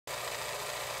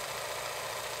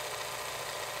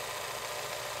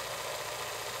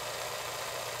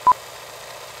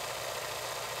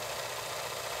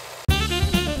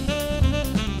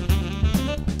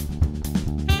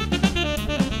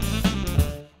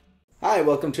Hi,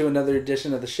 welcome to another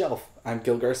edition of The Shelf. I'm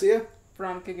Gil Garcia.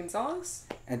 Veronica Gonzalez.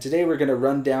 And today we're going to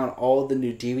run down all the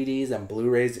new DVDs and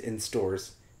Blu-rays in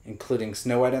stores, including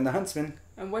Snow White and the Huntsman.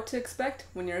 And what to expect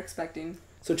when you're expecting.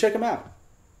 So check them out.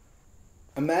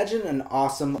 Imagine an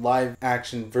awesome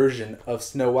live-action version of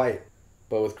Snow White,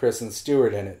 but with Kristen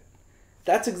Stewart in it.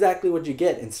 That's exactly what you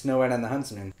get in Snow White and the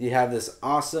Huntsman. You have this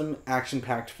awesome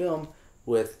action-packed film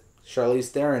with Charlize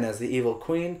Theron as the evil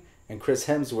queen and Chris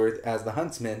Hemsworth as the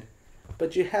huntsman,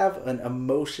 but you have an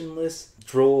emotionless,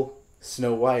 droll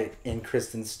Snow White in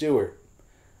Kristen Stewart.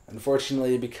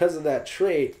 Unfortunately, because of that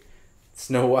trait,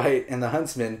 Snow White and the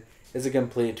Huntsman is a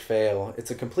complete fail.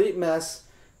 It's a complete mess,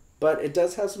 but it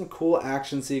does have some cool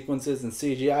action sequences and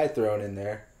CGI thrown in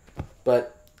there.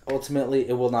 But ultimately,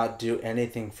 it will not do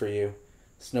anything for you.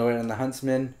 Snow White and the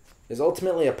Huntsman is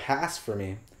ultimately a pass for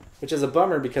me, which is a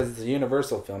bummer because it's a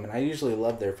Universal film, and I usually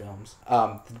love their films.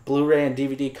 The Blu-ray and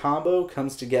DVD combo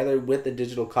comes together with the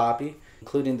digital copy,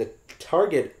 including the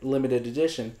Target limited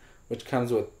edition, which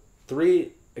comes with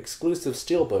 3 exclusive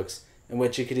steelbooks, in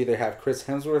which you could either have Chris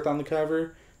Hemsworth on the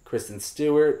cover, Kristen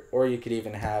Stewart, or you could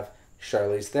even have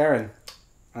Charlize Theron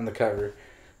on the cover.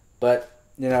 But,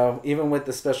 you know, even with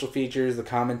the special features, the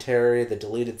commentary, the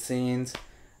deleted scenes,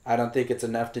 I don't think it's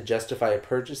enough to justify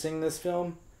purchasing this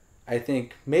film. I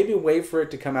think maybe wait for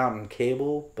it to come out on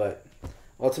cable, but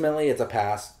ultimately it's a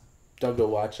pass. Don't go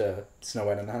watch Snow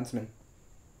White and the Huntsman.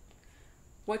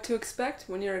 What to Expect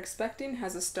When You're Expecting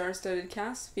has a star-studded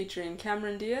cast featuring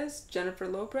Cameron Diaz, Jennifer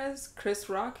Lopez, Chris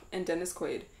Rock, and Dennis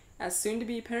Quaid, as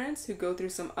soon-to-be parents who go through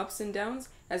some ups and downs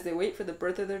as they wait for the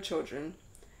birth of their children.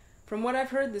 From what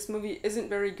I've heard, this movie isn't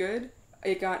very good.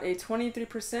 It got a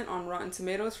 23% on Rotten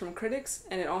Tomatoes from critics,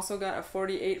 and it also got a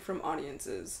 48% from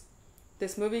audiences.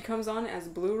 This movie comes on as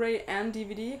Blu-ray and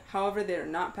DVD, however they are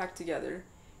not packed together.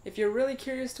 If you're really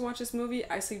curious to watch this movie,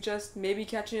 I suggest maybe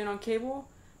catching it on cable,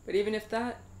 but even if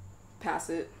that, pass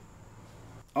it.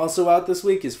 Also out this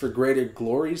week is For Greater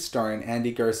Glory, starring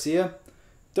Andy Garcia.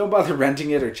 Don't bother renting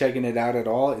it or checking it out at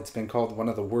all. It's been called one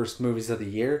of the worst movies of the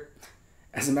year.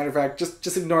 As a matter of fact,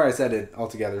 just ignore I said it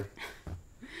altogether.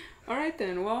 Alright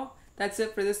then, well, that's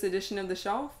it for this edition of The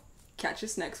Shelf. Catch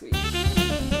us next week.